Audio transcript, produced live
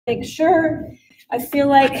make sure. I feel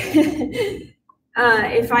like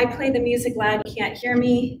if I play the music loud, you can't hear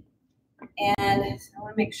me. And I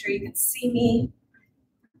want to make sure you can see me.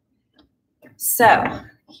 So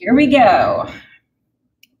here we go.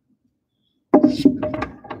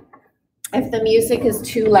 If the music is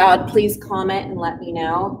too loud, please comment and let me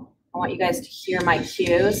know. I want you guys to hear my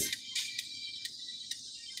cues.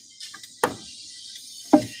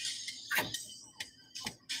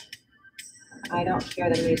 I don't hear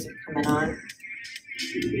the music coming on.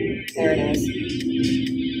 There it is.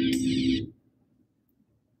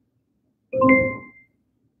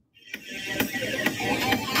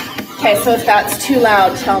 Okay, so if that's too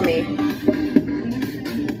loud, tell me.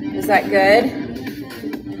 Is that good?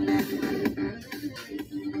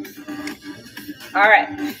 All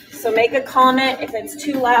right, so make a comment if it's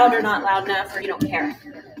too loud or not loud enough or you don't care.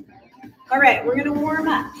 All right, we're gonna warm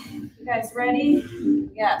up. You guys ready?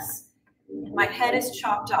 Yes. My head is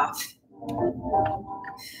chopped off.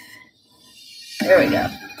 There we go.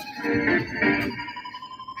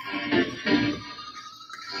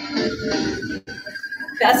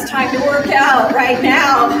 Best time to work out right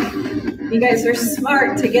now. You guys are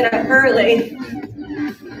smart to get up early.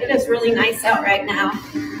 It is really nice out right now.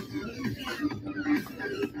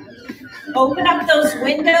 Open up those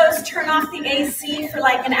windows, turn off the AC for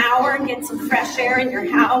like an hour and get some fresh air in your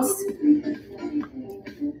house.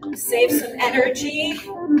 Save some energy.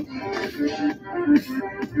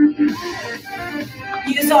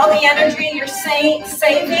 Use all the energy you're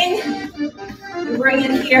saving and bring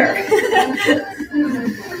it here.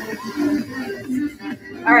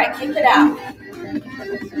 All right, kick it out.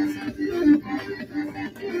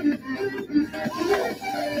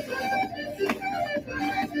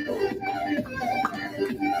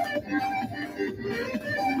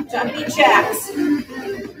 Jumping jacks.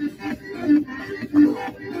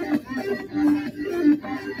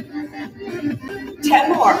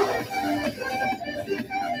 Ten more.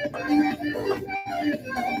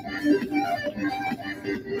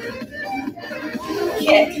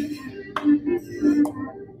 Kick.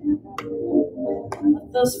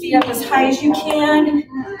 Lift those feet up as high as you can.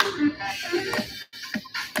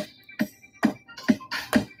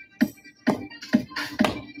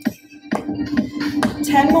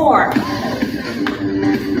 Ten more.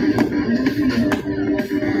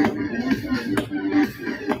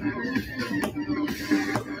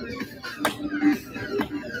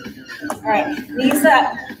 All right, knees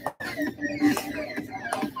up.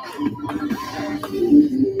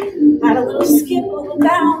 Add a little skip, a little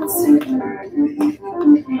bounce.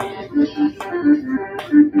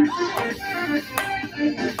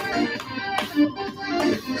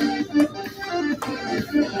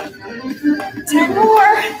 10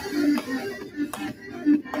 more.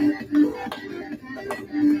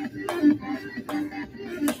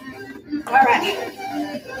 All right,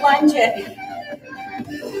 lunge it.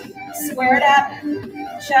 Square it up,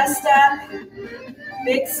 chest up,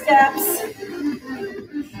 big steps.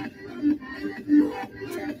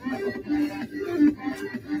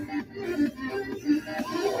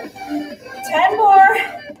 Ten more.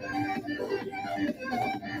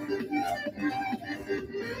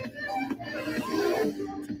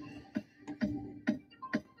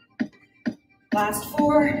 Last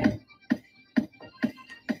 4.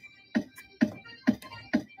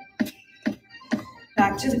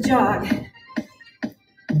 Back to the jog.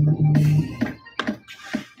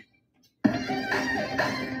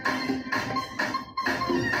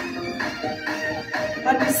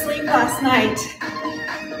 How'd you sleep last night?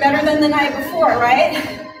 Better than the night before, right?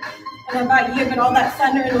 I don't know about you, but all that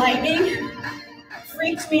thunder and lightning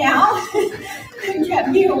freaked me out and kept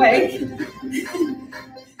me awake.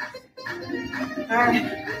 All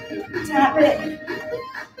right, tap it.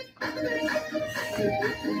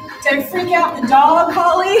 Did I freak out the dog,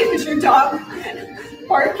 Holly? Was your dog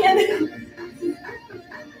barking?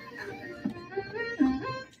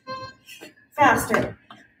 Faster.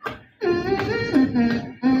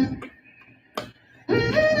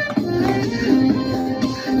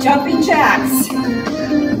 Jumping jacks.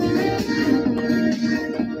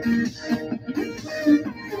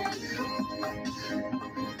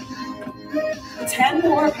 Ten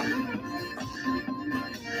more.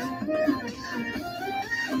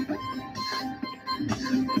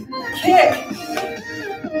 Kick.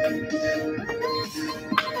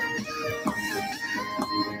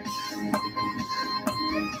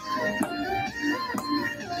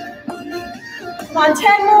 Come on,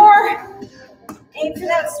 10 more. Aim for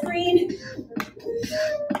that screen.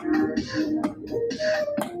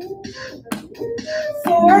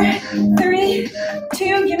 4, 3,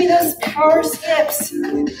 2. Give me those power skips.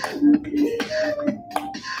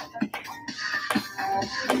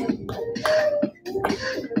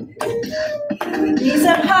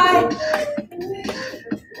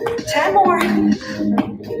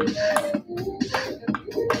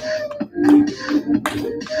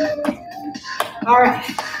 All right,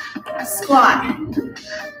 squat.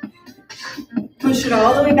 Push it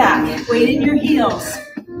all the way back. Weight in your heels.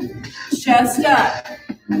 Chest up.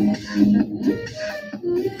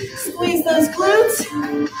 Squeeze those glutes.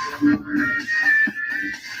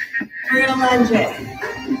 We're gonna lunge it.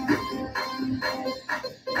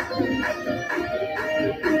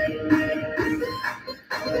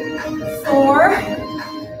 Four,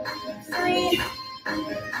 three,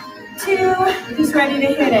 two, who's ready to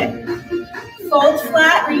hit it? Fold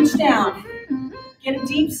flat, reach down. Get a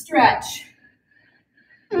deep stretch.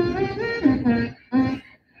 4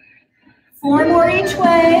 more each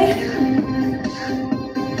way.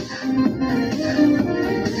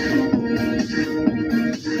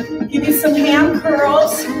 Give you some ham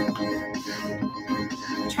curls.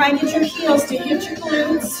 Try and get your heels to hit your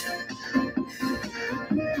glutes.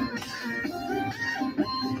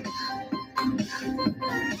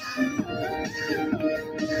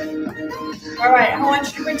 All right, I want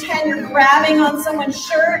you to pretend you're grabbing on someone's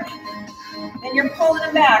shirt and you're pulling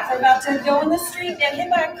them back. They're about to go in the street, get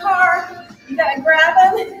hit by a car. You gotta grab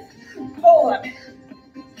them, pull them.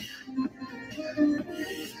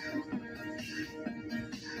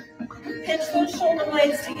 Pinch those shoulder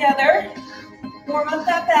blades together. Warm up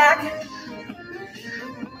that back.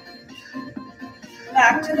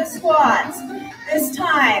 Back to the squats. This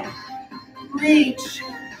time, reach,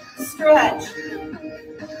 stretch.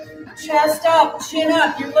 Chest up, chin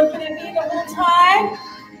up. You're looking at me the whole time.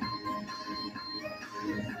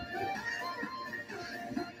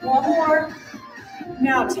 One more.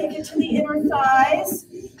 Now take it to the inner thighs.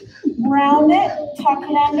 Round it, tuck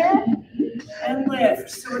it under, and lift.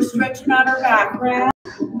 So we're stretching out our back. Round,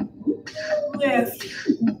 lift.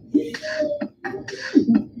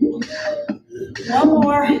 One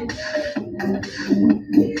more.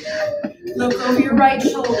 Look over your right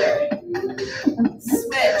shoulder.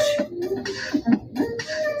 Switch.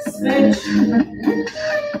 Switch.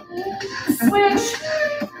 Switch.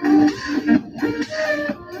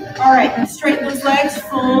 All right, straighten those legs,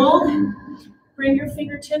 fold. Bring your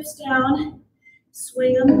fingertips down.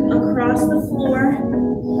 Swing them across the floor.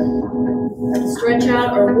 Stretch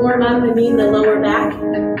out or warm up, the lower back.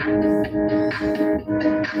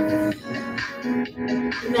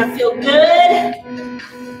 Doesn't that feel good?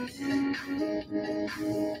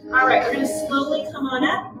 All right, we're gonna slowly come on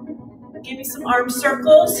up. Give me some arm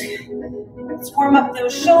circles. Let's warm up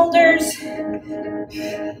those shoulders.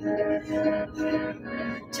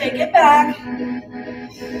 Take it back.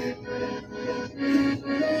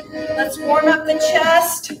 Let's warm up the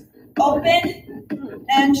chest. Open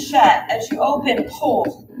and shut. As you open,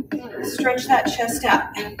 pull. Stretch that chest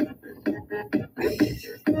out.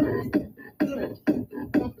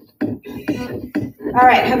 All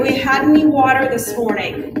right, have we had any water this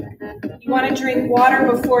morning? You want to drink water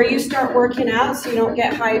before you start working out so you don't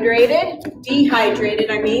get dehydrated,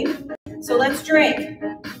 I mean. So let's drink.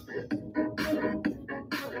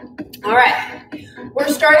 All right, we're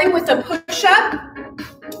starting with a push-up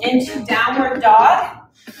into downward dog.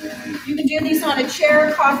 You can do these on a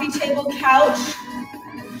chair, coffee table, couch,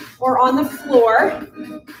 or on the floor.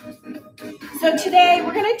 So today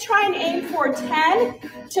we're going to try and aim for 10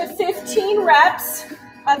 to 15 reps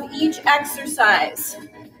of each exercise.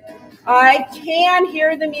 I can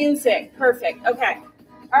hear the music. Perfect. Okay.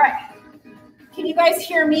 All right. Can you guys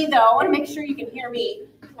hear me, though? I want to make sure you can hear me.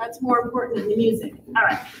 That's more important than the music. All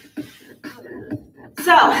right.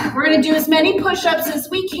 So we're going to do as many push-ups as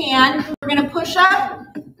we can. We're going to push up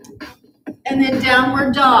and then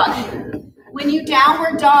downward dog. When you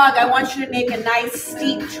downward dog, I want you to make a nice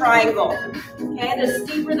steep triangle. Okay, the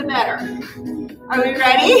steeper the better. Are we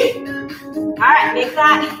ready? All right, make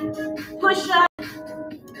that push up.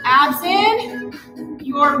 Abs in.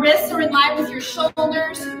 Your wrists are in line with your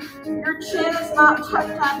shoulders. Your chin is not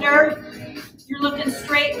tucked under. You're looking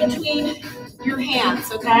straight between your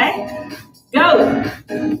hands, okay? Go.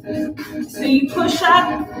 So you push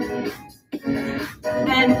up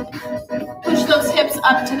and push those hips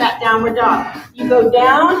up to that downward dog. You go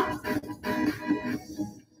down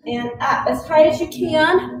and up as high as you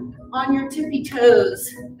can on your tippy toes.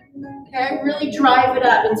 Okay, really drive it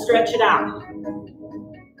up and stretch it out.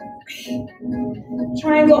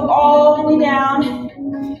 Try and go all the way down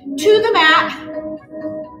to the mat,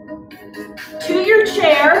 to your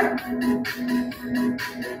chair.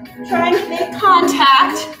 Try and make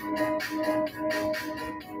contact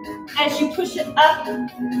as you push it up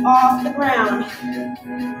off the ground.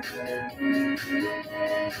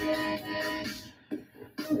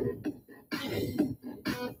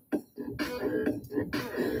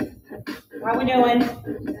 How are we doing?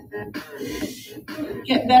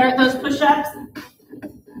 Get better at those push-ups?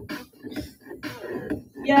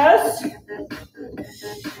 Yes.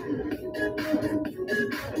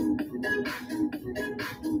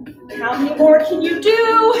 How many more can you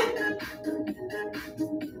do?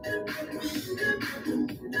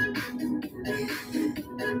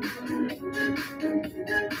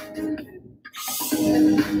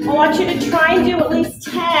 I want you to try and do at least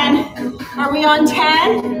 10. Are we on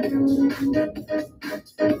 10?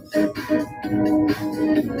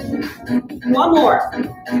 One more.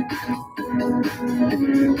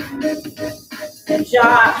 Good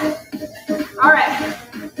job. All right.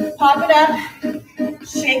 Pop it up.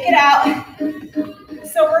 Shake it out.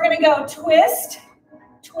 So we're going to go twist,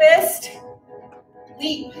 twist,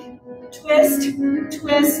 leap, twist,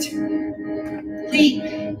 twist, leap.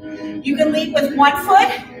 You can leap with 1 foot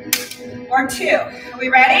or 2. Are we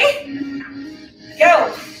ready?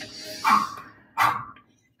 Go.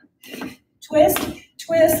 Twist,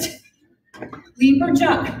 twist, leap or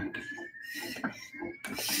jump.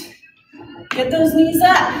 Get those knees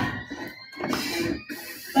up.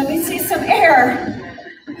 Let me see some air.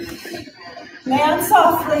 Land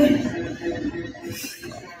softly.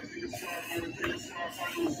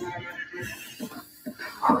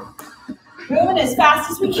 Moving as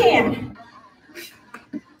fast as we can.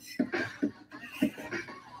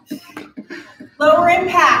 Lower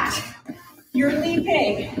impact. You're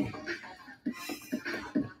leaping.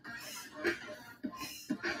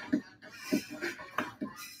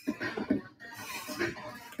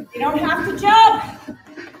 You don't have to jump.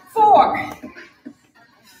 4,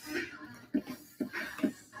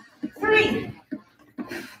 3,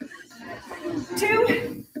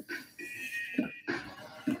 2,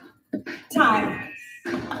 time.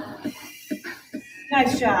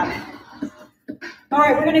 Nice job. All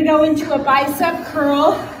right, we're gonna go into a bicep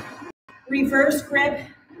curl, reverse grip,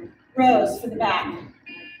 rows for the back.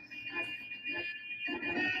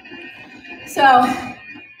 So,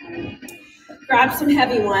 grab some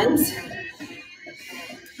heavy ones.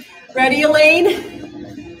 Ready,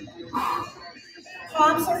 Elaine?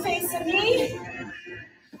 Palms are facing me.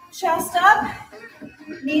 Chest up,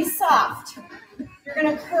 knees soft. You're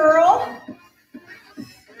gonna curl.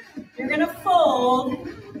 You're gonna fold.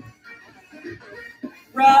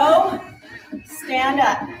 Row, stand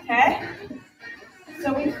up, okay?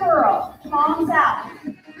 So we curl, palms out.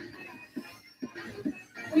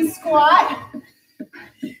 We squat,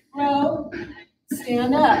 row,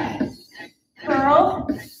 stand up. Curl,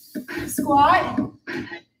 squat,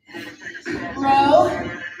 row,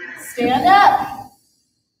 stand up.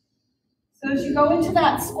 So as you go into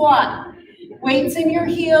that squat, weights in your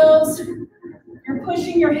heels, you're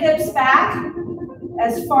pushing your hips back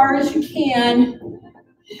as far as you can,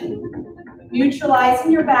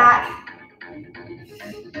 neutralizing your back.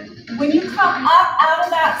 When you come up out of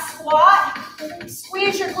that squat,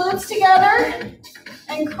 squeeze your glutes together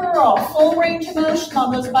and curl. Full range of motion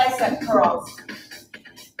on those bicep curls.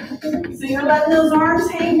 So you're letting those arms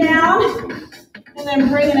hang down and then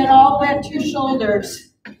bringing it all the way up to your shoulders.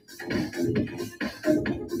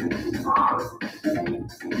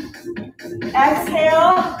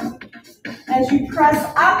 Exhale as you press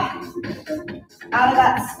up out of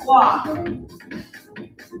that squat.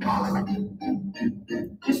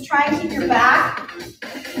 Just try and keep your back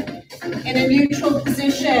in a neutral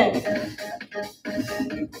position.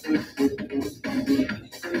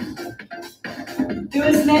 Do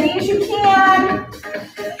as many as you can.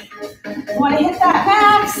 You want to hit that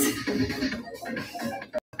max.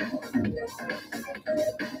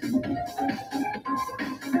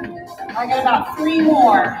 I got about 3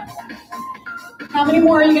 more. How many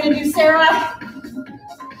more are you going to do, Sarah?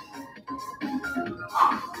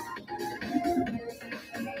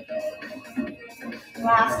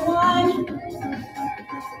 Last one.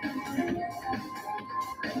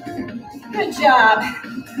 Good job.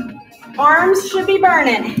 Arms should be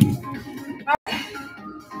burning. All right.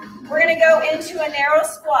 We're going to go into a narrow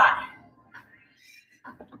squat.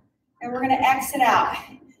 And we're going to exit out.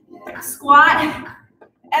 Squat,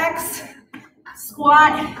 X,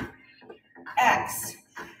 squat, X.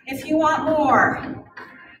 If you want more,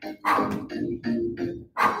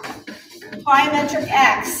 plyometric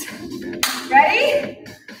X. Ready?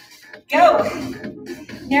 Go.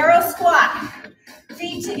 Narrow squat.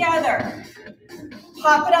 Feet together.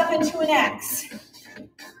 Pop it up into an X.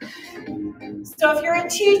 So if you're a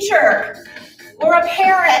teacher or a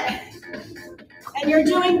parent and you're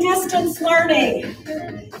doing distance learning,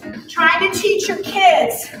 trying to teach your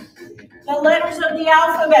kids the letters of the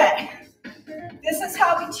alphabet, this is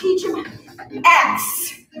how we teach them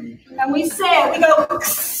X. And we say it, we go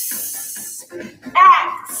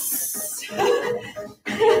X.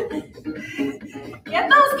 Get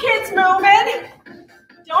those kids moving.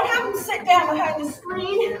 Don't have them sit down behind the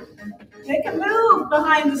screen. Make a move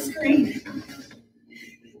behind the screen.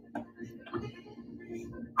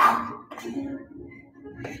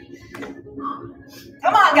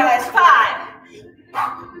 Come on, guys. 5,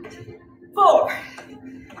 4,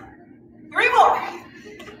 3 more.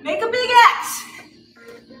 Make a big X.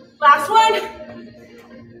 Last one.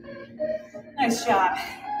 Nice job.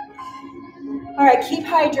 All right, keep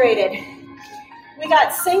hydrated. We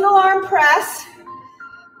got single arm press,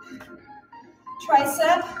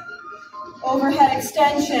 tricep, overhead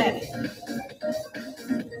extension.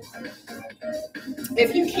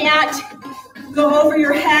 If you can't go over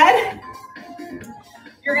your head,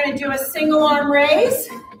 you're going to do a single arm raise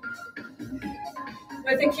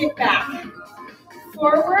with a kick back.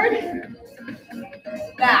 Forward,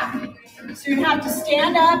 back. So you have to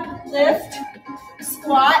stand up, lift,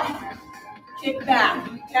 squat, kick back,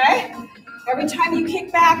 okay? Every time you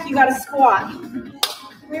kick back, you got to squat.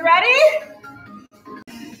 We ready?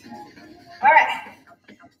 All right.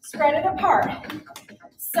 Spread it apart.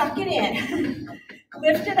 Suck it in.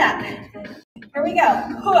 Lift it up. Here we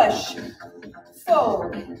go. Push,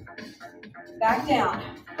 fold, back down.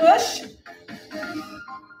 Push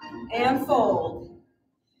and fold.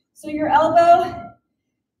 So your elbow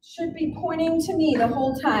should be pointing to me the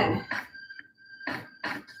whole time.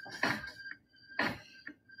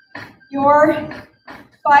 Your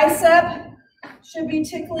bicep should be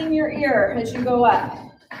tickling your ear as you go up.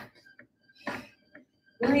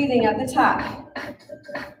 Breathing at the top.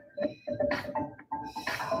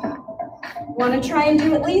 Want to try and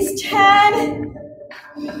do at least 10.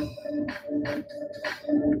 You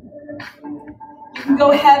can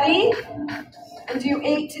go heavy and do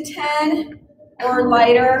 8 to 10, or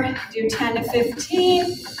lighter, do 10 to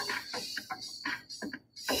 15.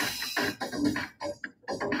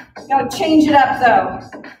 Gotta change it up though.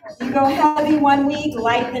 You go heavy one week,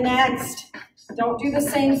 light the next. Don't do the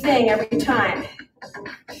same thing every time.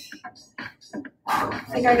 I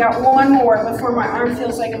think I got one more before my arm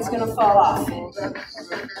feels like it's gonna fall off.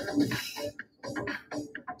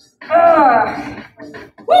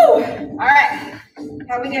 Woo! All right,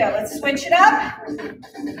 how we do? Let's switch it up.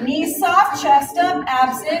 Knees soft, chest up,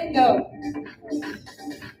 abs in, go.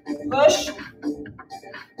 Push,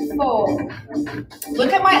 fold.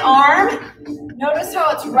 Look at my arm. Notice how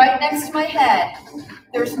it's right next to my head.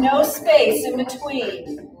 There's no space in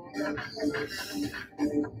between.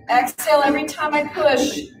 Exhale every time I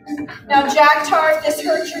push. Now, Jack Tar, if this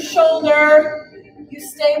hurts your shoulder, you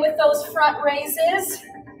stay with those front raises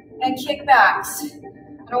and kickbacks.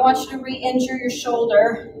 I don't want you to re-injure your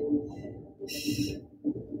shoulder.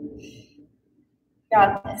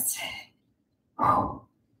 Got this.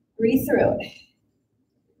 Breathe through it.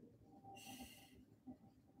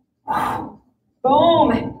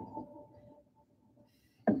 Boom.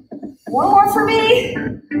 One more for me.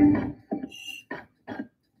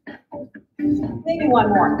 Maybe one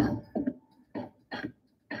more.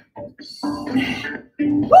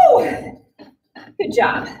 Woo! Good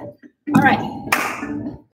job. All right.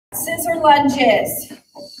 Scissor lunges.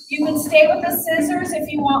 You can stay with the scissors. If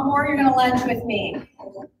you want more, you're going to lunge with me.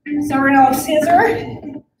 So we're going to go scissor,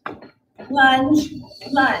 lunge,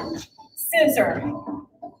 lunge, scissor,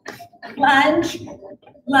 lunge,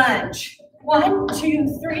 lunge. 1,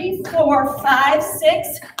 2, 3, 4, 5,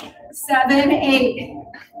 6, 7, 8.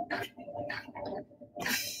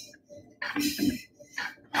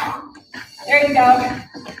 There you go.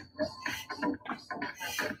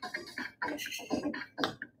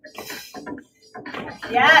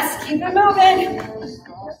 Yes, keep it moving.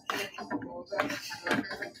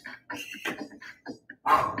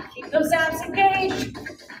 Keep those abs engaged.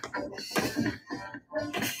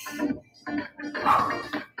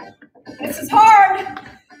 This is hard,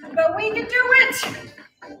 but we can do it.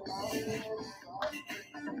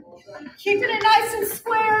 Keeping it nice and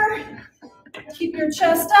square. Keep your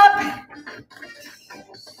chest up.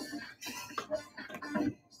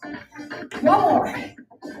 One more.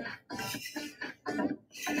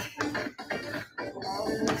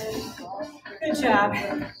 Good job.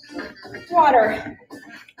 Water.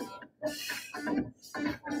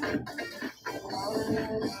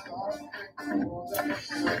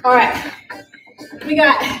 All right. We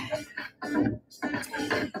got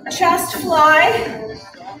chest fly,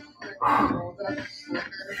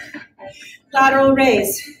 lateral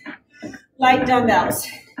raise, light dumbbells.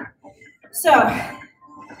 So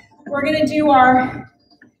we're going to do our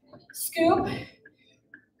scoop.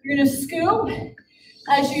 You're going to scoop.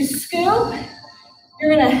 As you scoop,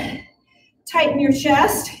 you're going to tighten your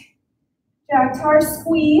chest. Jack Tar,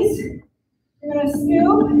 squeeze. You're going to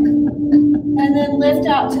scoop and then lift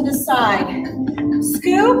out to the side.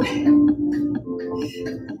 Scoop,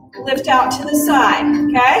 lift out to the side,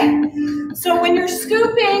 okay? So when you're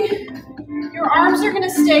scooping, your arms are gonna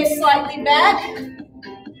stay slightly bent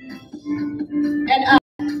and up.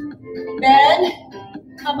 Bend,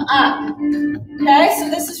 come up, okay? So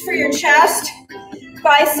this is for your chest,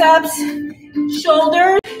 biceps,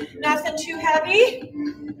 shoulders, nothing too heavy.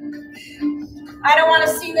 I don't wanna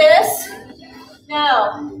see this.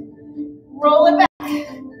 No, roll it back.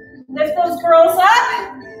 Lift those girls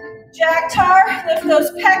up. Jack Tar, lift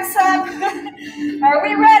those pecs up. Are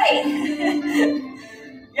we ready?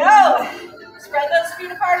 Go. Spread those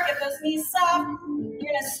feet apart, get those knees soft.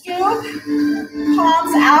 You're gonna scoop,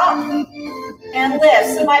 palms out, and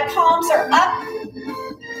lift. So my palms are up,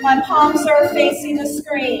 my palms are facing the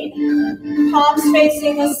screen. Palms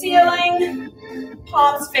facing the ceiling,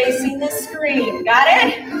 palms facing the screen. Got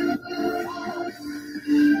it?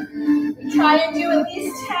 Try and do at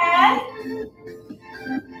least 10.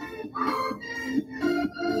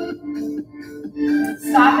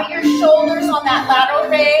 Stop at your shoulders on that lateral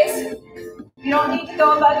raise. You don't need to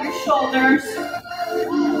go above your shoulders.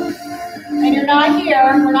 And you're not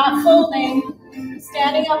here, we're not folding.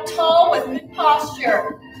 Standing up tall with good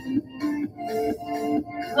posture.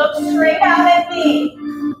 Look straight out at me.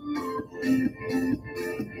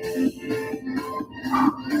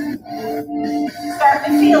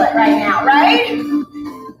 Starting to feel it right now, right?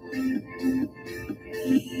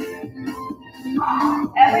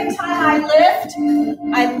 Every time I lift,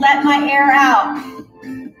 I let my air out.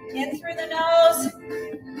 In through the nose,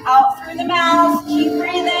 out through the mouth. Keep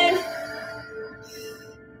breathing.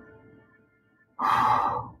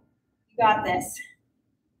 You got this.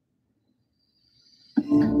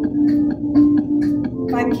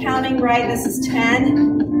 If I'm counting right, this is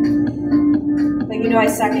 10. But you know I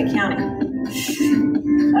suck at counting.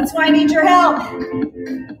 That's why I need your help.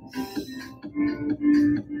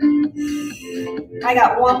 I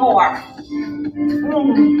got one more.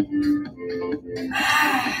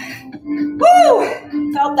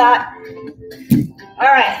 Woo! Felt that.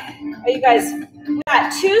 All right. Are you guys? We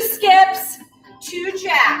got 2 skips, 2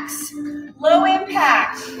 jacks. Low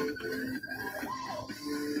impact.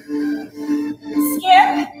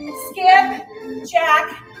 Skip, skip, jack,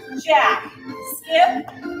 jack. Skip,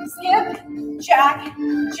 skip, jack,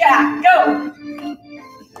 jack. Go.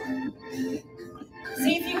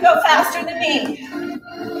 See if you can go faster than me.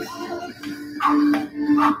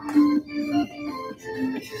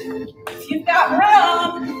 If you've got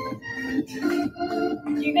room,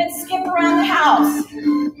 you can skip around the house.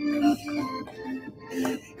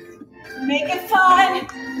 Make it fun.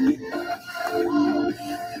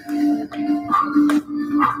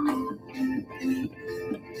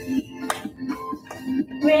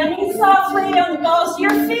 Landing softly on the balls of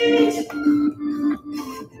your feet.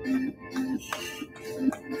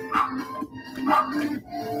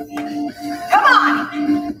 Come on.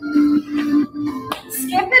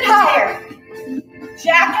 Skip it higher.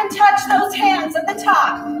 Jack and touch those hands at the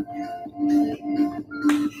top.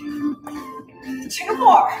 2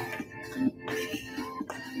 more.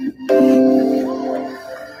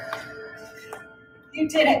 You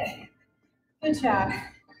did it. Good job.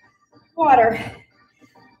 Water.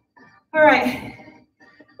 All right.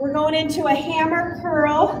 We're going into a hammer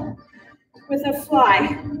curl with a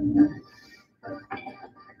fly.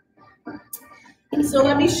 So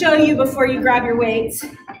let me show you before you grab your weights.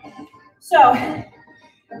 So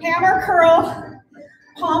hammer curl,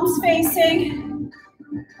 palms facing.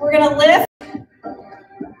 We're gonna lift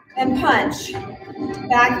and punch.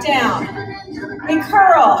 Back down. We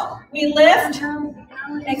curl, we lift,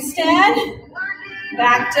 extend,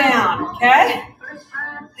 back down, okay?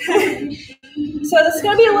 So this is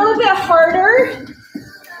gonna be a little bit harder.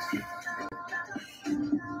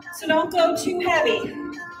 So don't go too heavy.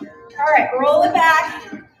 All right, roll it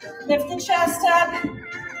back, lift the chest up,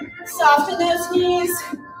 soften those knees,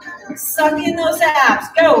 suck in those abs.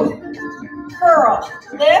 Go. Curl,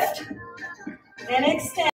 lift, and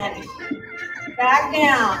extend. Back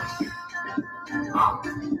down.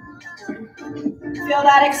 Feel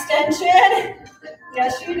that extension?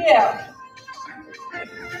 Yes, you do.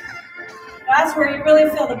 That's where you really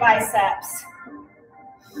feel the biceps.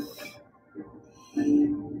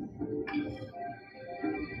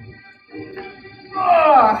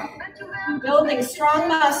 Oh, building strong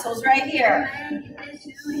muscles right here.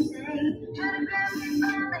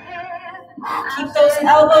 Keep those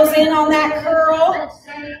elbows in on that curl.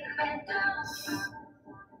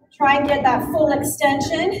 Try and get that full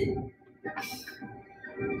extension.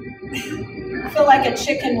 I feel like a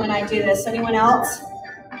chicken when I do this. Anyone else?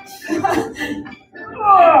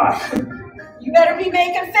 Oh, You better be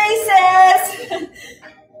making faces.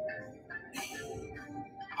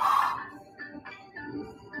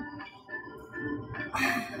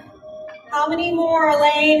 How many more,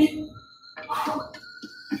 Elaine? I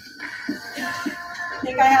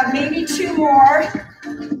think I have maybe 2 more.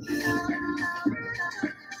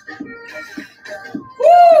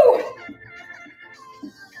 Woo!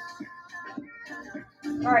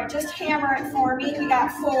 All right, just hammer it for me. We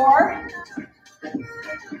got 4,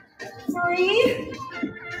 3,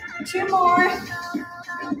 2 more.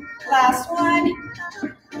 Last one.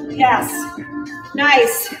 Yes.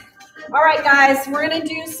 Nice. All right, guys, we're gonna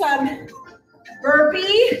do some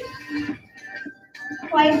burpee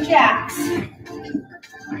plank jacks. I'm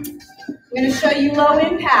gonna show you low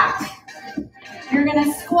impact. You're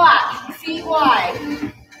gonna squat, feet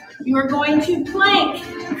wide. You are going to plank,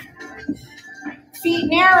 feet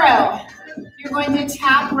narrow. You're going to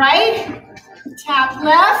tap right, tap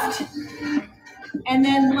left, and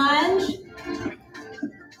then lunge,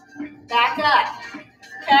 back up,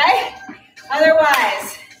 okay?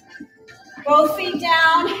 Otherwise, both feet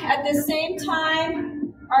down at the same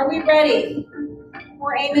time. Are we ready?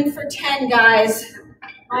 We're aiming for 10, guys.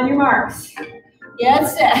 On your marks. Get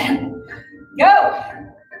set. Go.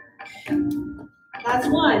 That's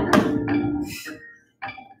 1.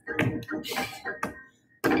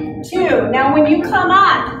 2. Now when you come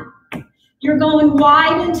up, you're going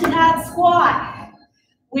wide into that squat.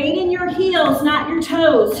 Weight in your heels, not your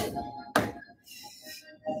toes.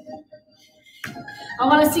 I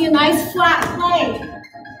want to see a nice flat plank.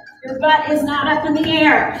 Your butt is not up in the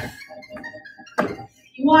air.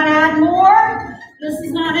 You want to add more? This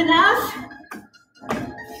is not enough.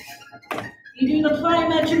 You do the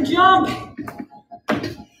plyometric jump.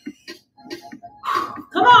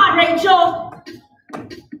 Come on, Rachel.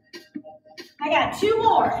 I got 2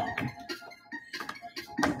 more.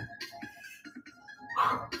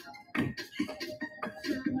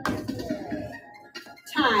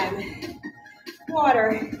 Time.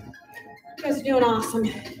 Water. You guys are doing awesome.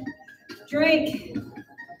 Drink.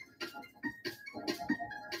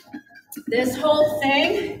 This whole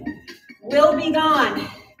thing will be gone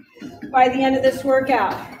by the end of this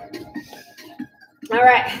workout. All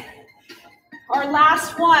right. Our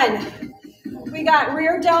last one. We got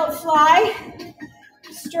rear delt fly,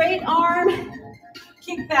 straight arm,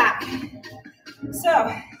 kick back.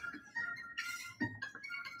 So,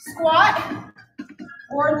 squat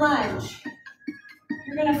or lunge.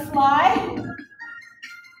 You're gonna fly,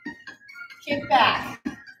 kick back,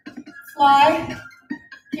 fly,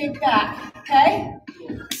 kick back, okay?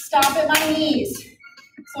 Stop at my knees,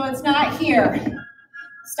 so it's not here.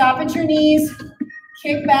 Stop at your knees,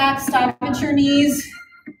 kick back, stop at your knees,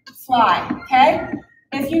 fly, okay?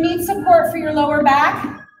 If you need support for your lower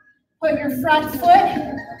back, put your front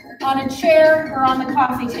foot on a chair or on the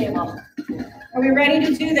coffee table. Are we ready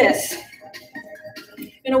to do this?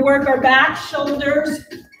 We're gonna work our back, shoulders,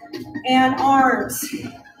 and arms.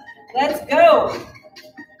 Let's go.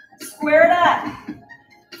 Square it up.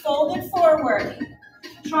 Fold it forward.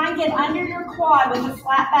 Try and get under your quad with a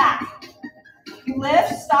flat back. You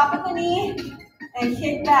lift, stop at the knee, and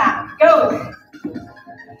kick back. Go.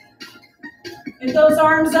 Get those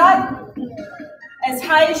arms up as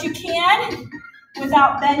high as you can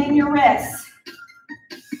without bending your wrists.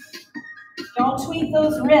 Don't tweak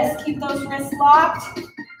those wrists. Keep those wrists locked.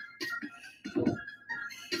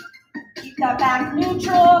 Keep that back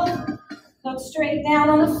neutral. Look straight down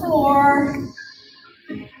on the floor.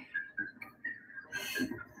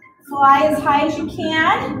 Fly as high as you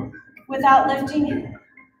can without lifting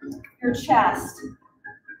your chest.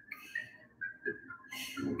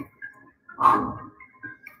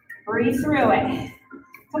 Breathe through it.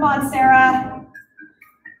 Come on, Sarah.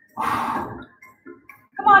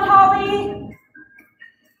 Come on, Holly.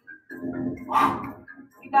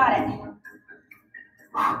 You got it.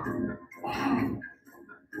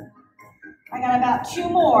 I got about 2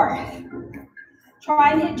 more.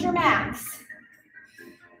 Try and hit your max.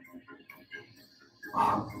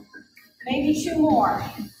 Maybe 2 more.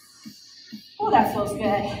 Oh, that feels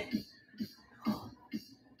good.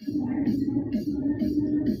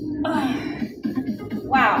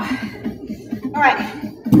 Wow. All right.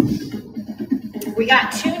 We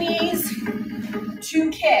got 2 knees, 2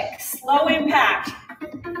 kicks, low impact.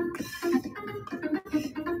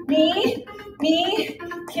 Knee, knee,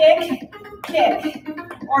 kick, kick.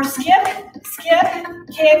 Or skip, skip,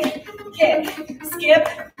 kick, kick. Skip,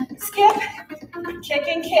 skip, kick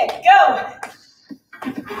and kick. Go.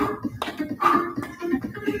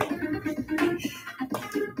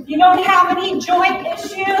 You don't have any joint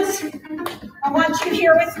issues? I want you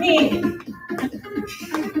here with me.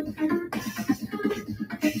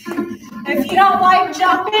 If you don't like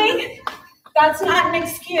jumping, that's not an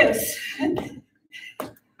excuse.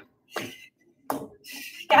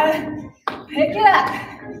 Gotta pick it up,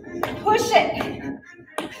 push it,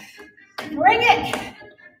 bring it.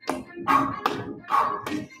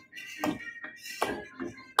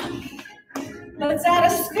 Let's add a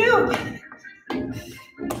scoop.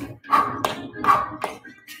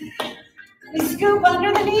 We scoop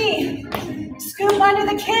under the knee, scoop under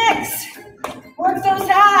the kicks, work those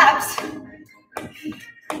abs.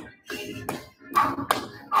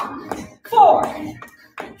 4,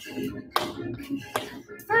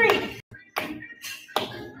 3,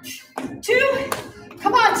 2,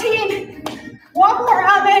 come on team, one more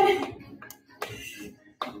oven.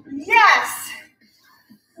 Yes,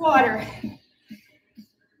 water.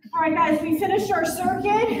 All right guys, we finished our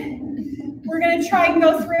circuit. We're gonna try and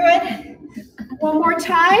go through it one more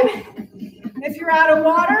time. If you're out of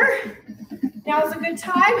water, now's a good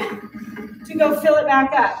time to go fill it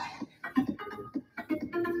back up.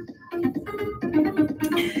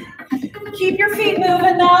 Keep your feet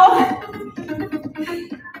moving though.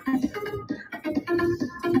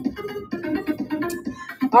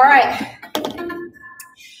 All right.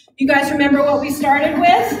 You guys remember what we started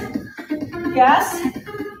with? Yes?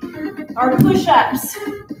 Our push-ups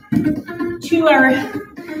to our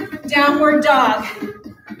downward dog.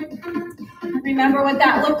 Remember what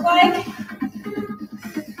that looked like?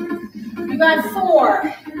 You got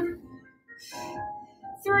 4,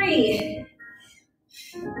 3,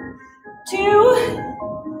 2.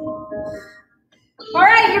 All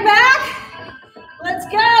right, you're back. Let's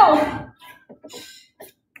go.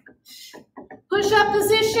 Push-up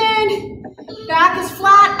position. Back is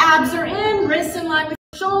flat, abs are in, wrists in line with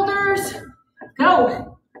shoulders.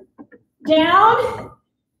 Go. Down.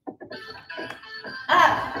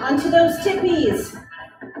 Up onto those tippies.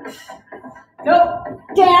 Go.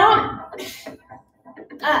 Down.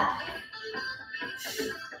 Up.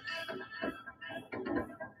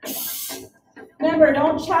 Remember,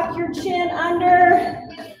 don't chuck your chin under.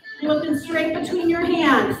 You're looking straight between your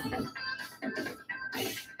hands.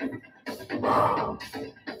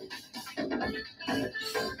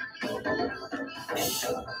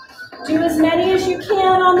 Do as many as you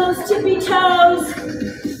can on those tippy toes.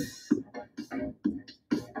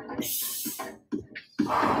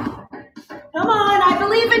 Come on, I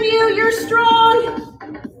believe in you, you're strong.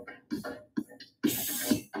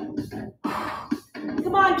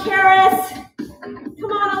 Come on, Karis.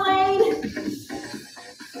 Come on, Elaine.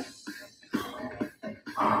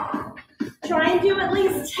 Try and do at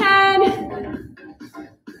least 10.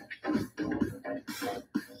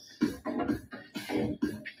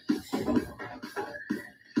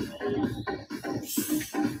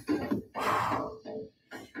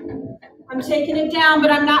 I'm taking it down,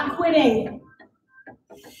 but I'm not quitting.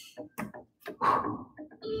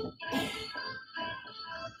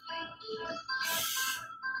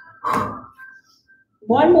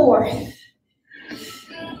 One more.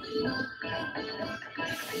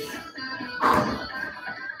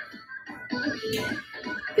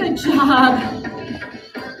 Good job.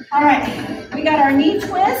 All right, we got our knee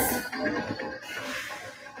twist,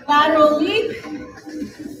 lateral leap,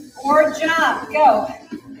 or jump. Go.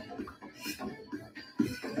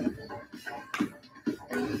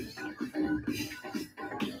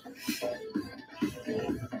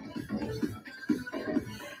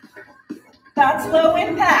 That's low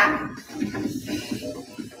impact.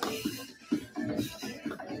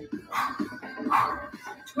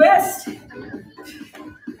 Twist.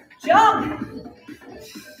 Jump.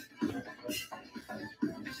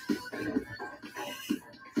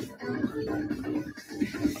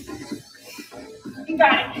 You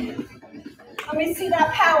got it. Let me see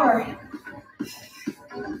that power.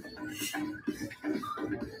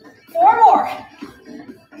 4 more.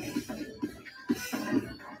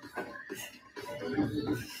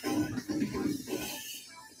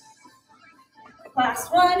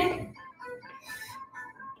 Last one.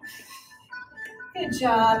 Good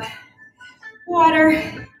job.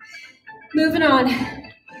 Water. Moving on.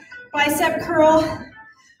 Bicep curl,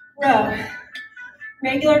 row.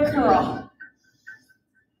 Regular curl.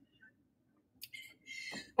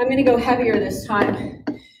 I'm gonna go heavier this time.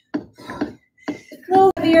 A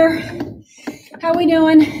little heavier. How we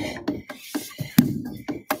doing?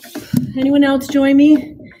 Anyone else join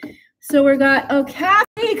me? So we got, oh,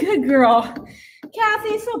 Kathy, good girl.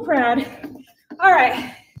 Kathy, so proud. All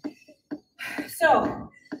right. So,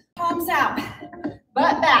 palms out,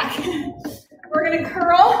 butt back. We're gonna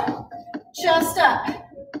curl, chest up.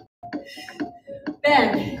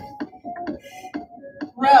 Bend.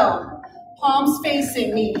 Row. Palms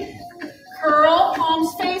facing me. Curl,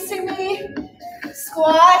 palms facing me.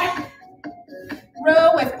 squat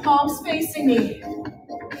row with palms facing me.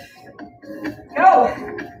 Go.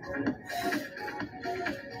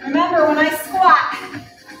 Remember, when I squat,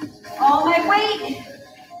 all my weight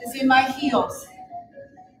is in my heels.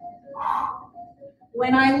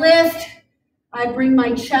 When I lift, I bring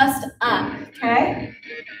my chest up, okay?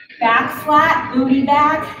 Back flat, booty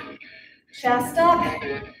back, chest up,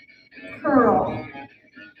 curl.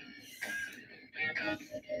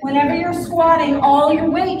 Whenever you're squatting, all your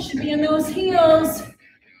weight should be in those heels.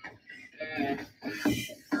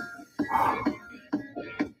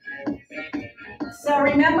 So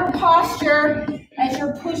remember posture as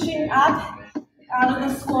you're pushing up out of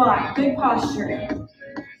the squat. Good posture.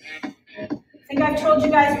 I think I've told you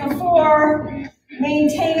guys before,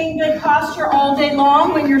 maintaining good posture all day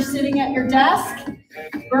long when you're sitting at your desk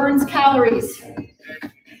burns calories.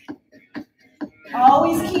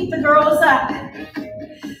 Always keep the girls up.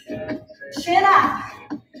 Chin up.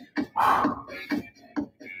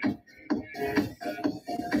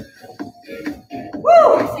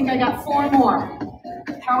 Woo! I think I got 4 more.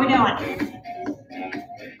 How are we doing?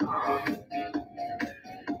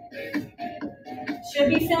 Should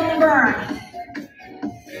be feeling the burn.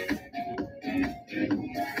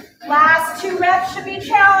 Last 2 reps should be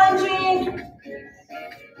challenging.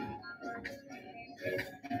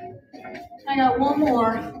 I got 1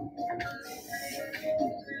 more.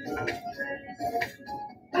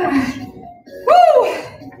 Woo!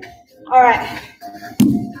 All right.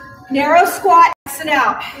 Narrow squat, X it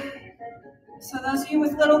out. So those of you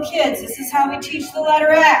with little kids, this is how we teach the letter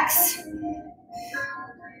X.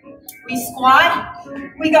 We squat,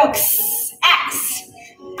 we go X, X.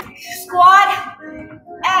 Squat,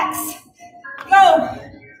 X, go.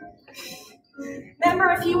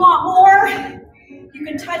 Remember, if you want more, you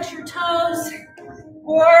can touch your toes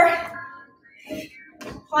or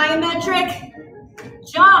plyometric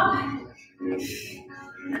jump.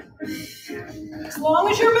 As long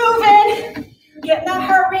as you're moving, getting that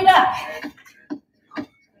heart rate up.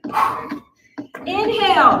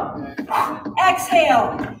 Inhale,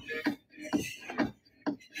 exhale.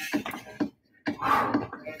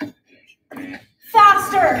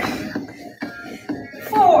 Faster.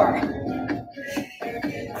 4,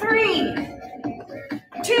 3,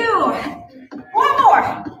 2, 1 more.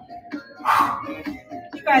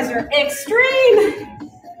 You guys are extreme.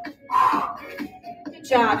 Good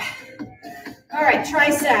job. All right,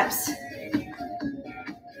 triceps.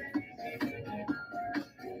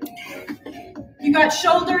 You got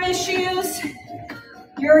shoulder issues.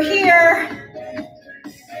 You're here.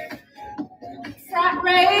 Front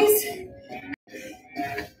raise.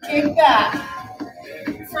 Kick back.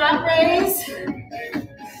 Front raise.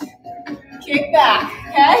 Kick back,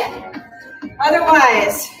 okay?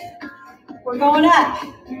 Otherwise, we're going up.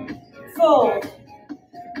 Fold.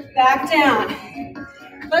 Back down.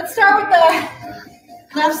 Let's start with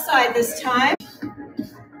the left side this time.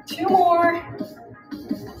 2 more.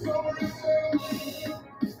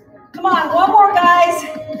 Come on, 1 more, guys.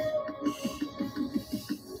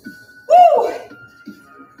 Woo!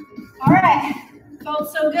 All right, felt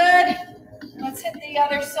so good. Let's hit the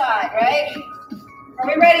other side, right? Are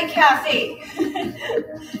we ready, Kathy?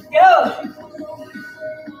 Go.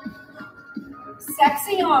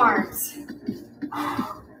 Sexy arms.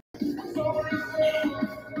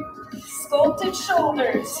 Sculpted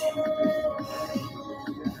shoulders.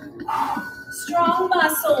 Strong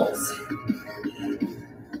muscles.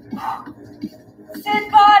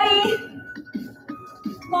 Fit body.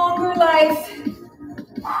 Longer life.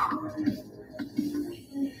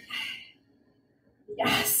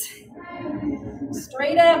 Yes.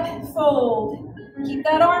 Straight up, fold. Keep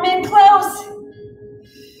that arm in close.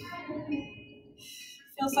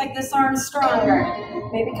 Feels like this arm's stronger.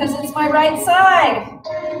 Maybe because it's my right side.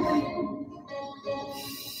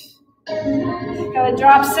 Got a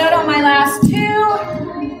drop set on my last 2.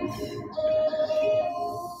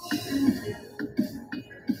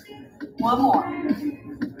 1 more.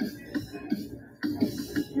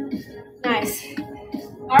 Nice.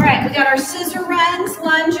 All right, we got our scissor runs,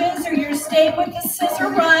 lunges, or you're staying with the scissor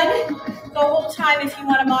run the whole time if you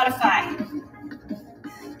want to modify.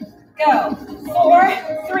 Go. 4,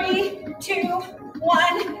 3, 2,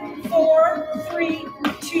 1. 4, 3,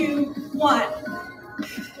 2, 1.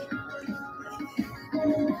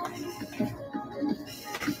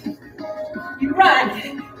 You run.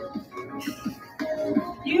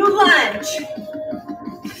 You lunge.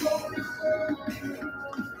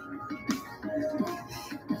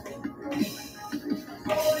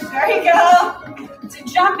 There you go. It's a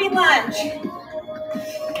jumping lunge.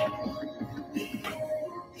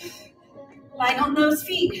 Light on those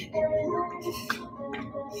feet.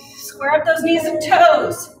 Square up those knees and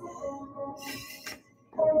toes.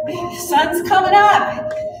 The sun's coming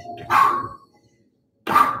up.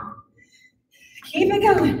 Keep it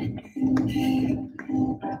going.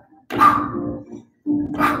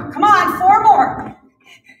 Come on, 4 more.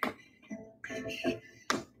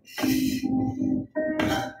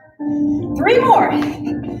 3 more.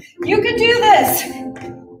 You can do this.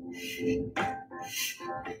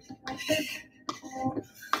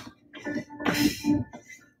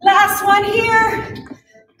 Last one here.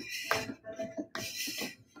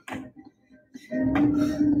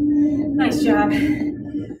 Nice job.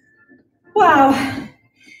 Wow.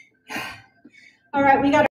 All right, we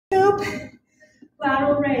got a scoop,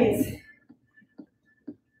 lateral raise.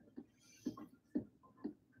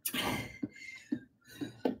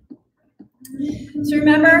 So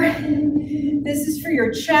remember, this is for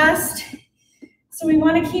your chest. So we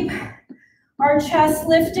want to keep our chest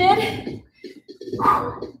lifted.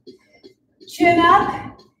 Chin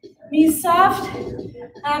up, knees soft,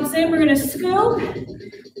 abs in. We're going to scoop,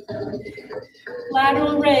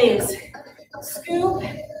 lateral raise. Scoop,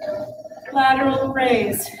 lateral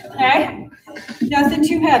raise. Okay? Nothing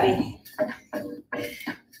too heavy.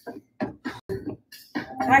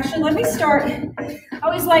 Actually, let me start. I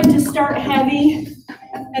always like to start heavy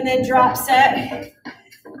and then drop set.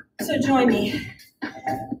 So join me.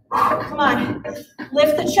 Come on.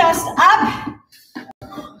 Lift the chest up.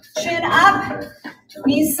 Chin up.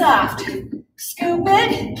 Knees soft. Scoop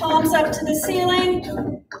it. Palms up to the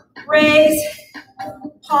ceiling. Raise.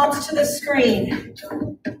 Palms to the screen.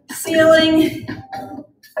 Ceiling.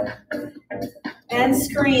 And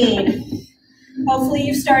screen. Hopefully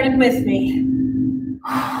you started with me.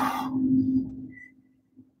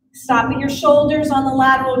 Stop at your shoulders on the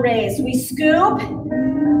lateral raise. We scoop.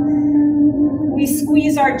 We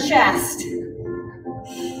squeeze our chest.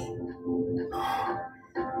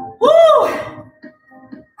 Woo!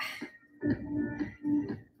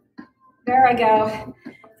 There I go.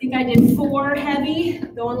 I think I did 4 heavy.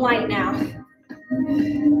 Going light now.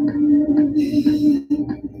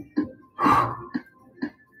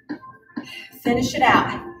 Finish it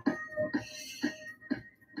out.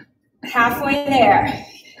 Halfway there.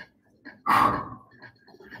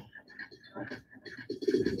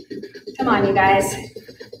 Come on, you guys.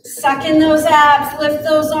 Suck in those abs, lift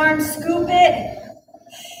those arms, scoop it.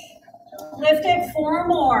 Lift it, 4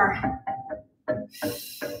 more.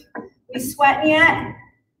 We sweating yet?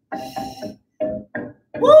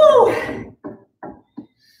 Woo!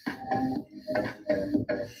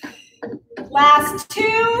 Last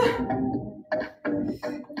 2.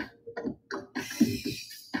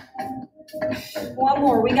 1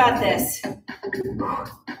 more, we got this.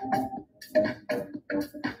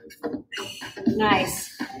 Nice.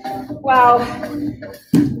 Wow.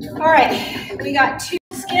 All right, we got 2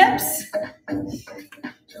 skips,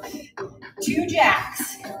 2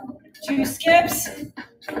 jacks, 2 skips,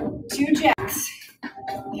 2 jacks.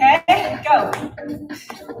 Okay, go.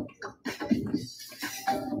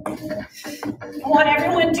 I want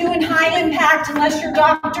everyone doing high impact unless your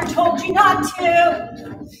doctor told you not to.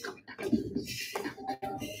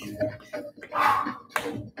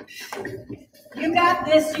 You got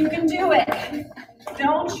this, you can do it.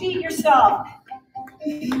 Don't cheat yourself.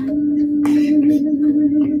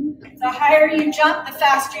 The higher you jump, the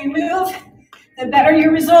faster you move, the better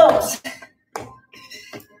your results.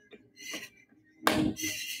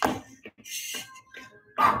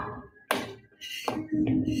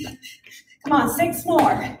 Come on, 6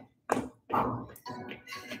 more.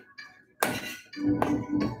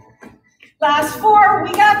 Last 4,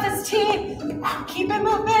 we got this, team. Keep it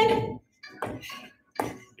moving.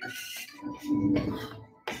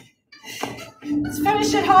 Let's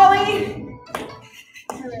finish it, Holly.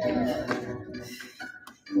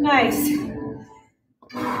 Nice.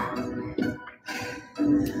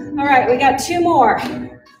 All right, we got 2 more.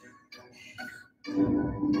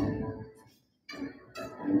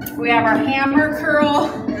 We have our hammer curl.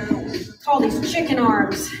 Call these chicken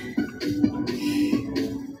arms.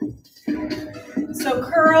 So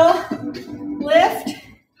curl, lift,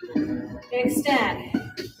 extend.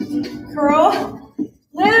 Curl,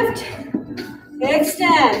 lift,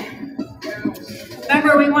 extend.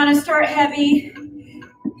 Remember, we want to start heavy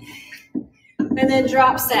and then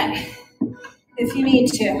drop set if you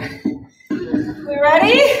need to. We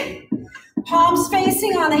ready? Palms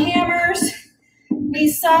facing on the hammers.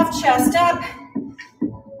 Knees soft, chest up.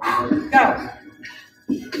 Go.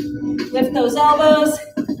 Lift those elbows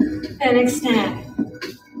and extend.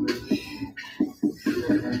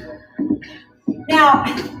 Now,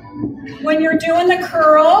 when you're doing the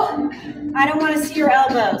curl, I don't want to see your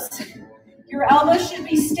elbows. Your elbows should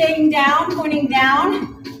be staying down, pointing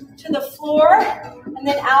down to the floor, and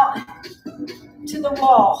then out to the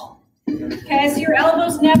wall. Okay, so your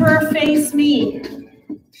elbows never face me.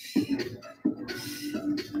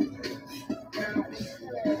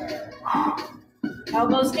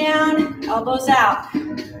 Elbows down, elbows out.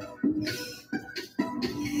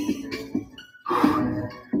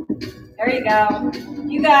 There you go.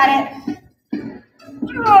 You got it.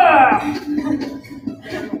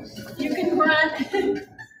 You can grunt.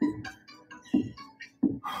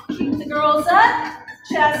 Keep the girls up,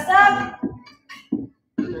 chest up,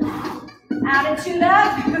 attitude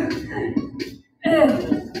up.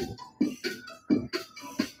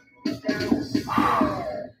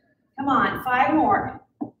 Come on, 5 more.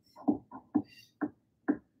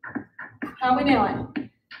 How we doing?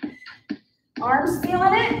 Arms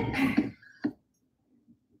feeling it?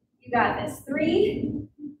 You got this. 3,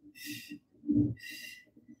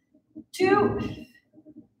 2.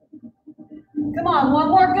 Come on, one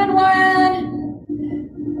more good one.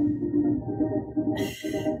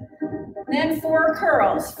 Then 4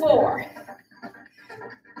 curls. 4,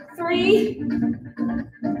 3,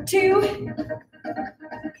 2,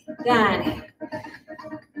 done.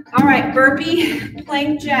 All right, burpee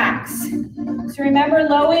plank jacks. So remember,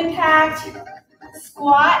 low impact,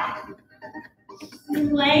 squat,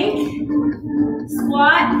 plank,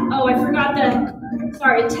 squat. Oh, I forgot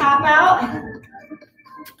tap out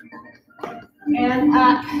and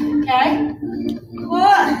up, okay?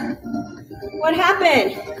 Whoa. What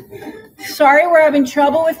happened? Sorry, we're having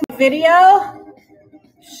trouble with my video.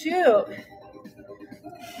 Shoot.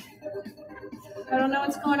 I don't know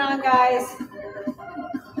what's going on, guys.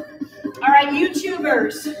 All right,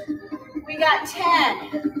 YouTubers, we got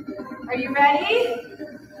 10. Are you ready?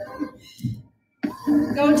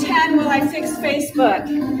 Go 10 while I fix Facebook.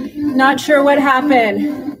 Not sure what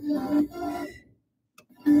happened.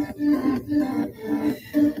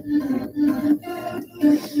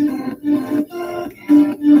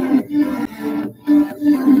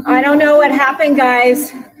 I don't know what happened,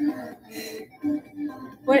 guys.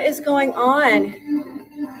 What is going on?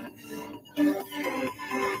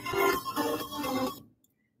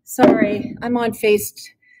 Sorry, I'm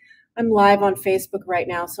live on Facebook right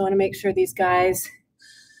now, so I want to make sure these guys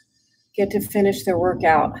get to finish their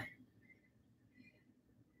workout.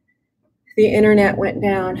 The internet went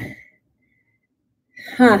down.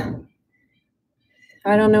 Huh.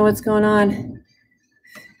 I don't know what's going on.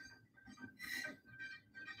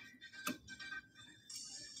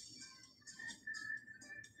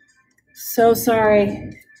 So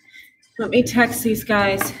sorry. Let me text these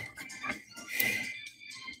guys.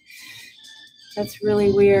 That's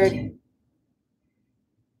really weird.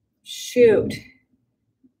 Shoot.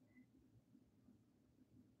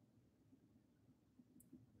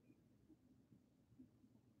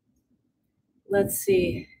 Let's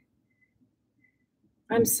see.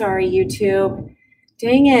 I'm sorry, YouTube.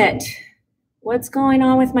 Dang it. What's going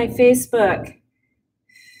on with my Facebook?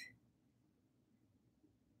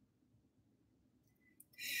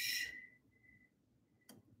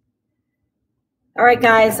 All right,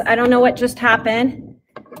 guys, I don't know what just happened,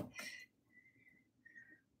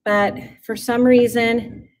 but for some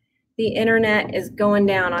reason, the internet is going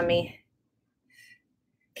down on me.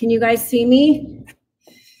 Can you guys see me?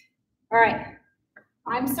 All right.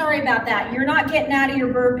 I'm sorry about that. You're not getting out of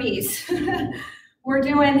your burpees. We're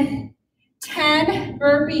doing 10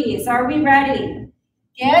 burpees. Are we ready?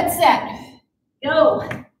 Get set. Go.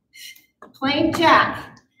 Plank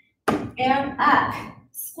jack. And up.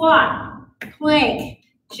 Squat. Plank.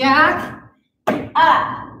 Jack.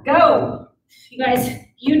 Up. Go. You guys,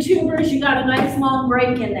 YouTubers, you got a nice long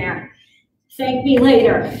break in there. Thank me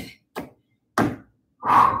later.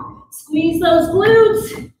 Squeeze those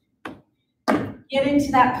glutes. Get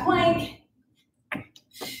into that plank.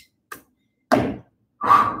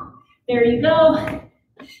 There you go.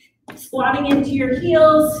 Squatting into your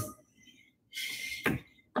heels.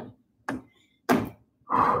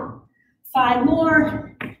 5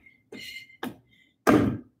 more.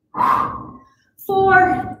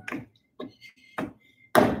 4.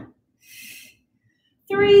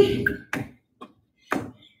 3.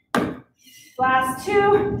 Last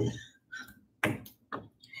 2.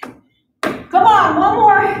 Come on, one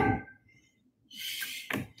more.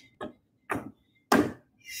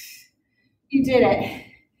 You did it.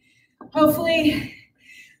 Hopefully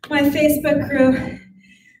my Facebook crew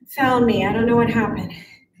found me. I don't know what happened.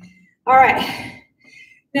 All right.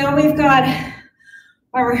 Now we've got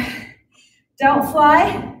our delt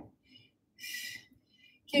fly,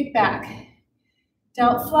 kick back.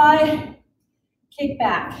 Delt fly, kick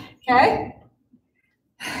back, okay?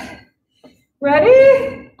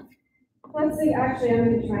 Ready? Let's see, actually,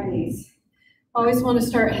 I'm gonna try these. Always want to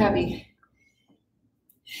start heavy.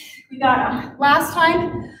 We got, last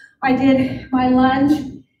time I did my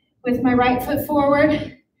lunge with my right foot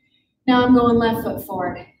forward. Now I'm going left foot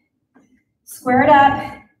forward. Square it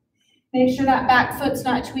up. Make sure that back foot's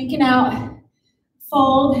not tweaking out.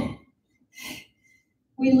 Fold.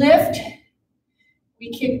 We lift.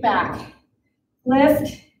 We kick back.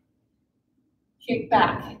 Lift. Kick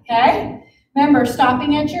back, okay? Remember,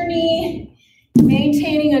 stopping at your knee,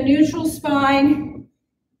 maintaining a neutral spine.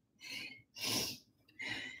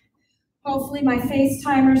 Hopefully my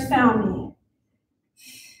FaceTimers found me.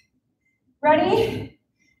 Ready?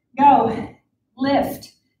 Go.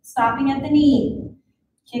 Lift. Stopping at the knee.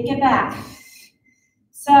 Kick it back.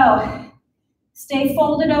 So, stay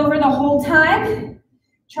folded over the whole time.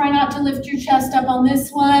 Try not to lift your chest up on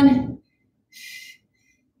this one.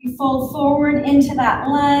 You fold forward into that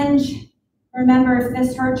lunge. Remember, if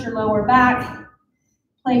this hurts your lower back,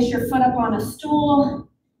 place your foot up on a stool,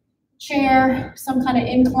 chair, some kind of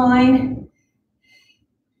incline.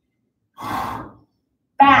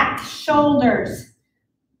 Back, shoulders,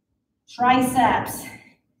 triceps.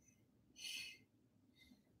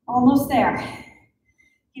 Almost there.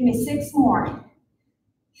 Give me 6 more.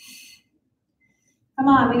 Come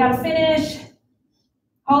on, we gotta finish.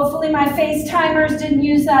 Hopefully my FaceTimers didn't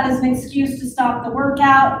use that as an excuse to stop the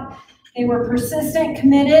workout. They were persistent,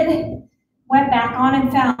 committed, went back on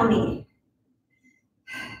and found me.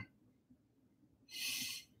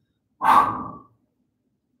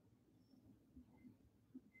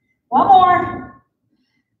 One more.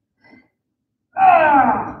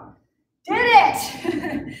 Did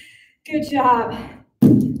it. Good job.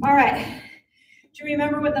 All right. Do you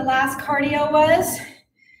remember what the last cardio was?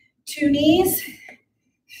 2 knees,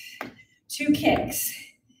 2 kicks.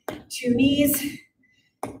 2 knees,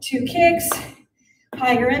 2 kicks,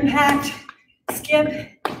 higher impact,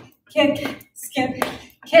 skip, kick, skip,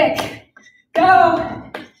 kick.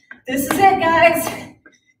 Go. This is it, guys.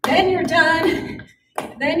 Then you're done.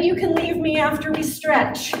 Then you can leave me after we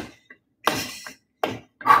stretch.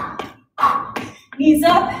 Knees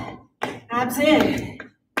up, abs in.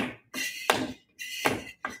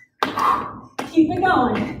 Keep it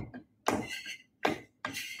going.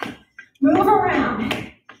 Move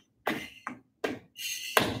around.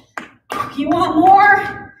 If you want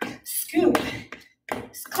more, scoop,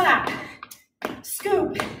 clap,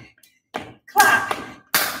 scoop, clap.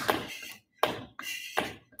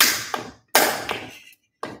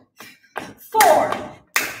 Four,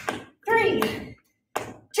 3,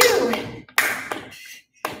 2,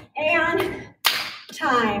 and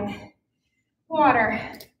time. Water.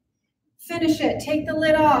 Finish it. Take the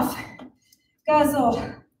lid off.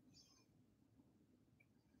 Guzzle.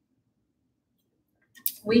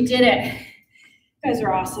 We did it. You guys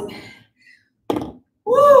are awesome.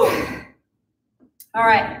 Woo! All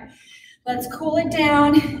right, let's cool it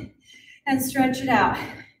down and stretch it out.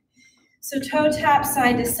 So toe tap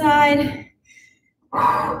side to side.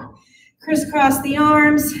 Crisscross the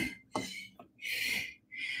arms.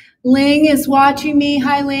 Ling is watching me.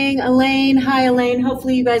 Hi, Ling. Elaine. Hi, Elaine.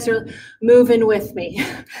 Hopefully you guys are moving with me.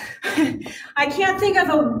 I can't think of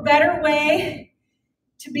a better way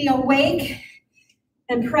to be awake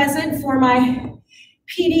and present for my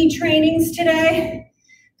PD trainings today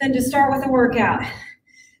than to start with a workout.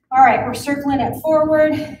 All right, we're circling it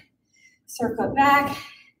forward, circle it back.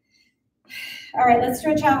 All right, let's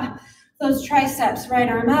stretch out those triceps. Right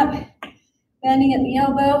arm up, bending at the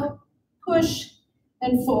elbow, push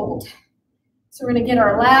and fold. So we're gonna get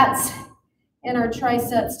our lats and our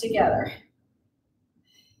triceps together.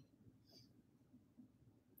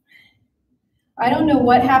 I don't know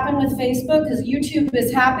what happened with Facebook because YouTube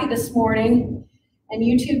is happy this morning and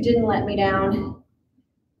YouTube didn't let me down.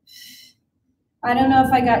 I don't know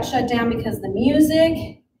if I got shut down because of the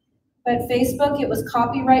music, but Facebook, it was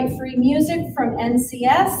copyright-free music from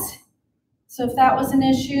NCS. So if that was an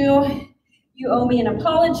issue, you owe me an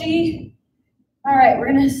apology. All right, we're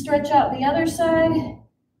gonna stretch out the other side,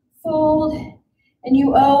 fold, and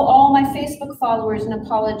you owe all my Facebook followers an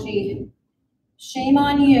apology. Shame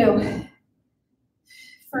on you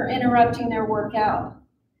for interrupting their workout.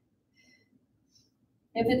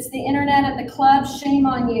 If it's the internet at the club, shame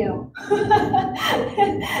on you.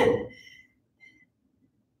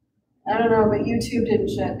 I don't know, but YouTube didn't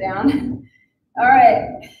shut down. All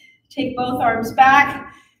right, take both arms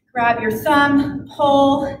back, grab your thumb,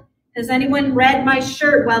 pull. Has anyone read my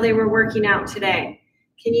shirt while they were working out today?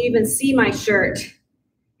 Can you even see my shirt?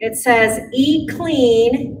 It says, eat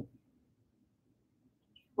clean.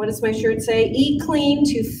 What does my shirt say? Eat clean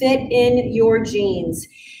to fit in your jeans.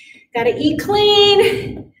 Got to eat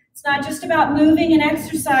clean. It's not just about moving and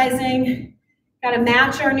exercising. Got to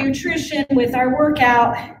match our nutrition with our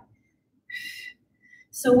workout.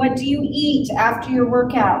 So what do you eat after your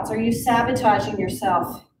workouts? Are you sabotaging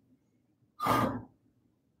yourself?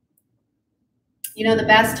 You know, the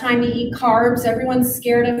best time to eat carbs, everyone's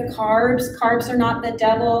scared of carbs. Carbs are not the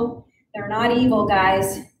devil. They're not evil,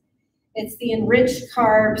 guys. It's the enriched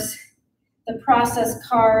carbs, the processed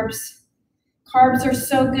carbs. Carbs are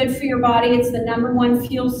so good for your body. It's the #1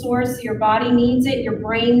 fuel source. Your body needs it. Your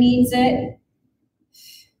brain needs it.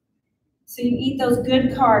 So you eat those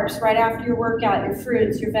good carbs right after your workout, your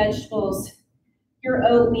fruits, your vegetables, your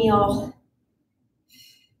oatmeal,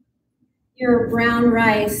 your brown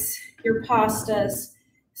rice, your pastas,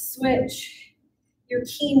 switch, your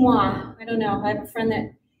quinoa. I don't know, I have a friend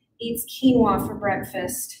that eats quinoa for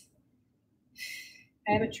breakfast.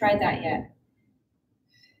 I haven't tried that yet.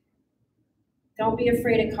 Don't be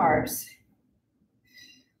afraid of carbs.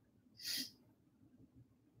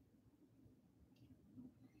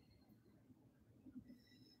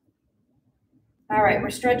 All right, we're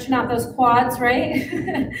stretching out those quads, right?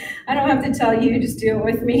 I don't have to tell you, just do it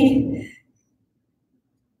with me.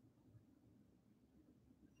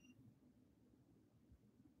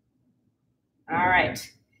 All right,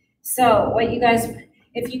 so what you guys,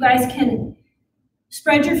 if you guys can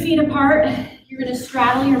spread your feet apart, you're gonna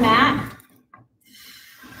straddle your mat,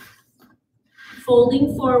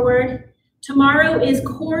 folding forward. Tomorrow is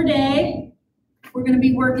core day. We're gonna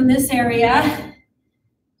be working this area.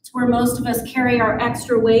 It's where most of us carry our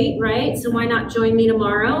extra weight, right? So why not join me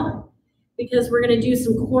tomorrow? Because we're gonna do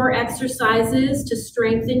some core exercises to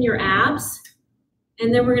strengthen your abs.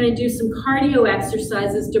 And then we're gonna do some cardio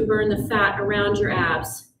exercises to burn the fat around your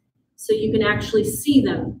abs so you can actually see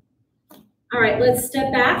them. All right, let's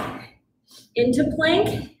step back into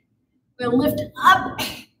plank. We'll lift up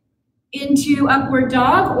into upward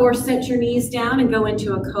dog, or set your knees down and go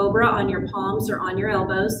into a cobra on your palms or on your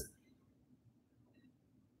elbows.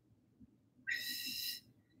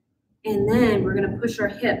 And then we're gonna push our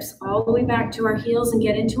hips all the way back to our heels and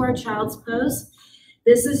get into our child's pose.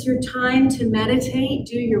 This is your time to meditate,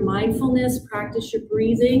 do your mindfulness, practice your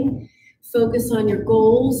breathing, focus on your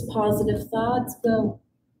goals, positive thoughts, go.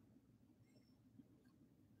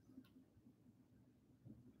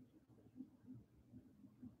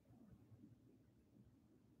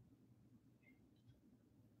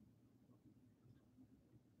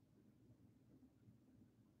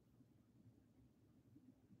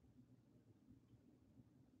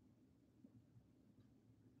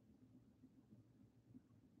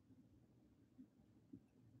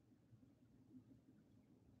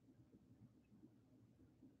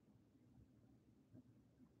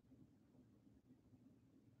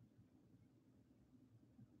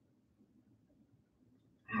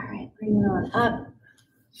 All right, bring it on up.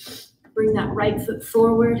 Bring that right foot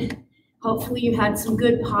forward. Hopefully you had some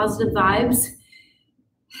good positive vibes.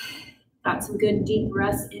 Got some good deep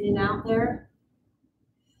breaths in and out there.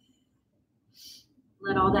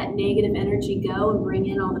 Let all that negative energy go and bring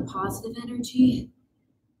in all the positive energy.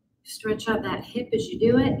 Stretch out that hip as you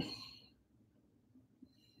do it. And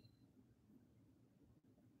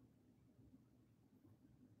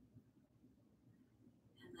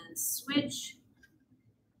then switch.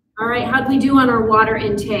 All right, how'd we do on our water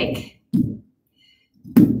intake?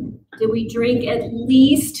 Did we drink at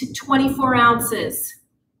least 24 ounces?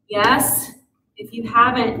 Yes? If you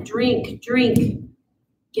haven't, drink.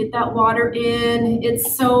 Get that water in.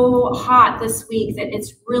 It's so hot this week that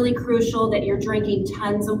it's really crucial that you're drinking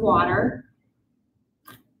tons of water.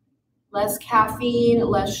 Less caffeine,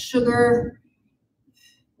 less sugar,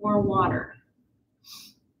 more water.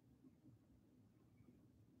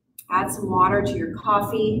 Add some water to your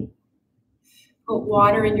coffee. Put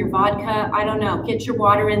water in your vodka. I don't know. Get your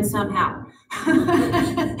water in somehow.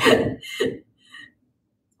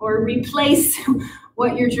 Or replace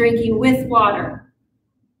what you're drinking with water,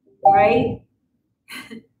 right?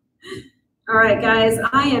 All right, guys,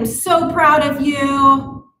 I am so proud of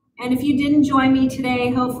you. And if you didn't join me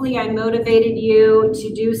today, hopefully I motivated you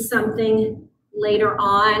to do something later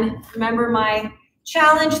on. Remember my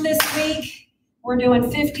challenge this week? We're doing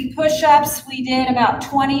 50 push-ups. We did about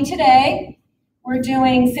 20 today. We're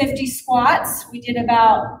doing 50 squats. We did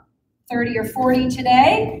about 30 or 40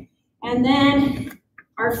 today. And then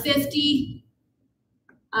our 50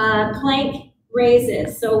 plank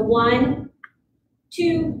raises. So 1,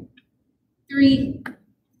 2, 3,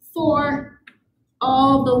 4,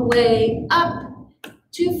 all the way up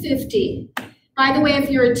to 50. By the way, if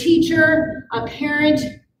you're a teacher, a parent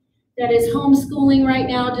that is homeschooling right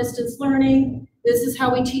now, distance learning, this is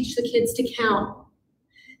how we teach the kids to count.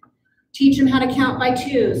 Teach them how to count by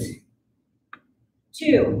twos.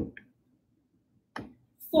 2,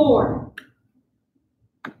 4,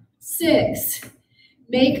 6.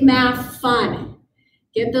 Make math fun.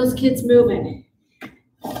 Get those kids moving.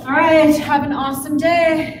 All right, have an awesome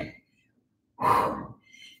day.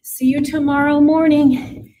 See you tomorrow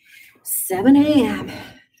morning, 7 a.m.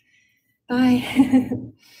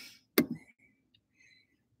 Bye.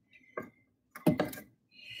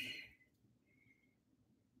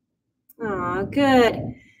 Aw,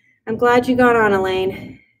 good. I'm glad you got on,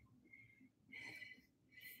 Elaine.